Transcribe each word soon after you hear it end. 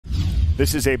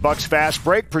This is a Bucks Fast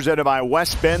Break presented by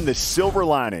West Bend, the Silver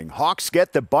Lining. Hawks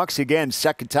get the Bucks again,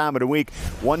 second time of the week,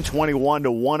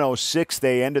 121-106.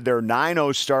 They ended their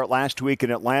 9-0 start last week in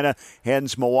Atlanta.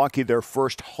 Hands Milwaukee their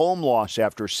first home loss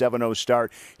after a 7-0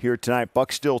 start here tonight.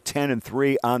 Bucks still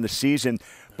 10-3 on the season.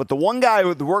 But the one guy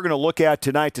we're going to look at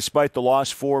tonight, despite the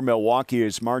loss for Milwaukee,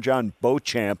 is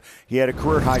Beauchamp. He had a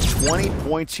career-high 20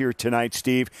 points here tonight,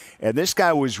 Steve. And this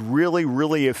guy was really,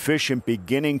 really efficient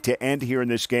beginning to end here in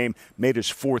this game, made his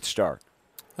fourth start.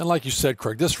 And like you said,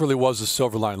 Craig, this really was a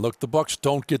silver line. Look, the Bucks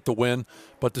don't get the win,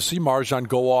 but to see Marjan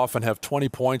go off and have 20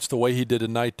 points the way he did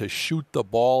tonight, to shoot the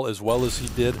ball as well as he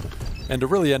did, and to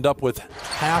really end up with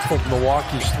half of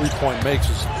Milwaukee's three-point makes,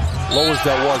 as low as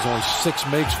that was, only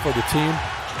 6 makes for the team.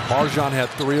 Marjan had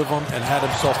 3 of them and had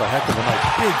himself a heck of a night.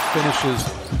 Big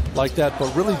finishes like that,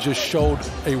 but really just showed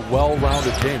a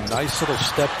well-rounded game. Nice little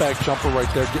step-back jumper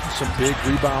right there, getting some big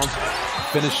rebounds,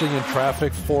 finishing in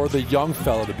traffic for the young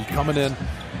fella to be coming in,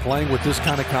 playing with this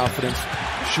kind of confidence,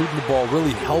 shooting the ball,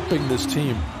 really helping this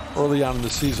team early on in the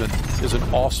season is an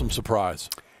awesome surprise.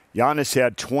 Giannis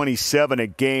had 27, a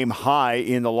game high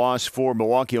in the loss for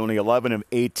Milwaukee, only 11 of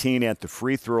 18 at the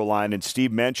free throw line. And Steve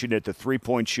mentioned it, the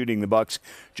three-point shooting, the Bucks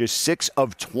just 6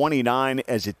 of 29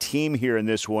 as a team here in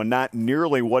this one. Not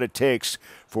nearly what it takes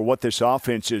for what this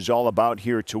offense is all about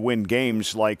here to win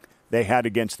games like they had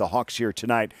against the Hawks here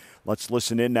tonight. Let's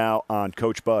listen in now on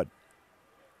Coach Bud.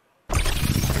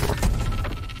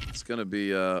 It's going to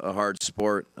be a hard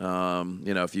sport,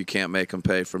 if you can't make them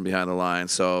pay from behind the line.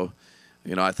 So,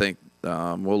 I think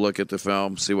we'll look at the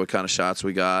film, see what kind of shots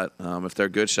we got. If they're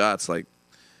good shots, we're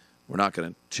not going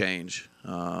to change.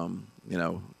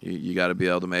 You got to be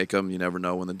able to make them. You never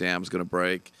know when the dam's going to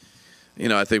break.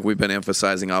 I think we've been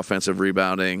emphasizing offensive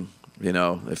rebounding.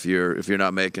 If you're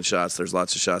not making shots, there's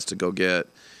lots of shots to go get.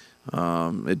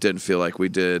 It didn't feel like we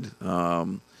did,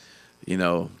 the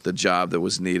job that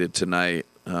was needed tonight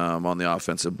on the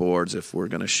offensive boards if we're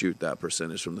going to shoot that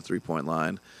percentage from the three-point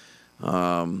line.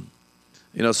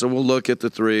 So we'll look at the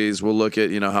threes. We'll look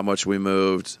at, how much we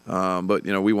moved. But,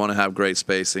 we want to have great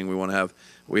spacing.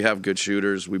 We have good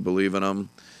shooters. We believe in them.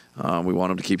 We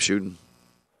want them to keep shooting.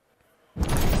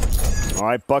 All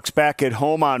right, Bucks back at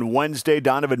home on Wednesday.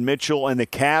 Donovan Mitchell and the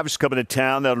Cavs coming to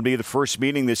town. That'll be the first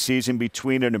meeting this season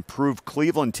between an improved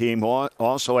Cleveland team, who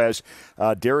also has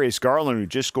Darius Garland, who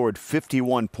just scored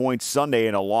 51 points Sunday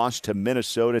in a loss to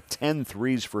Minnesota. 10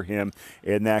 threes for him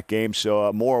in that game. So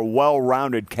a more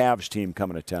well-rounded Cavs team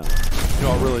coming to town.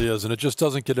 It really is, and it just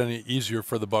doesn't get any easier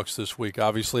for the Bucks this week.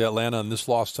 Obviously, Atlanta in this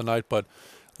loss tonight, but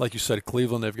like you said,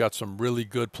 Cleveland, they've got some really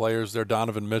good players there.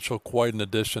 Donovan Mitchell, quite an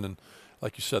addition, and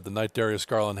like you said, the night Darius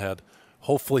Garland had,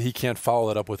 hopefully he can't follow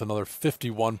that up with another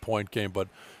 51-point game. But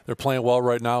they're playing well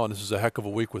right now, and this is a heck of a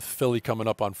week with Philly coming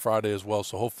up on Friday as well.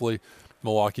 So hopefully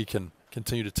Milwaukee can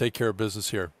continue to take care of business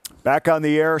here. Back on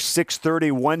the air,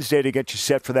 6:30 Wednesday to get you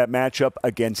set for that matchup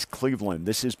against Cleveland.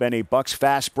 This has been a Bucks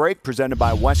Fast Break presented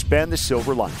by West Bend, the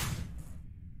Silver Lining.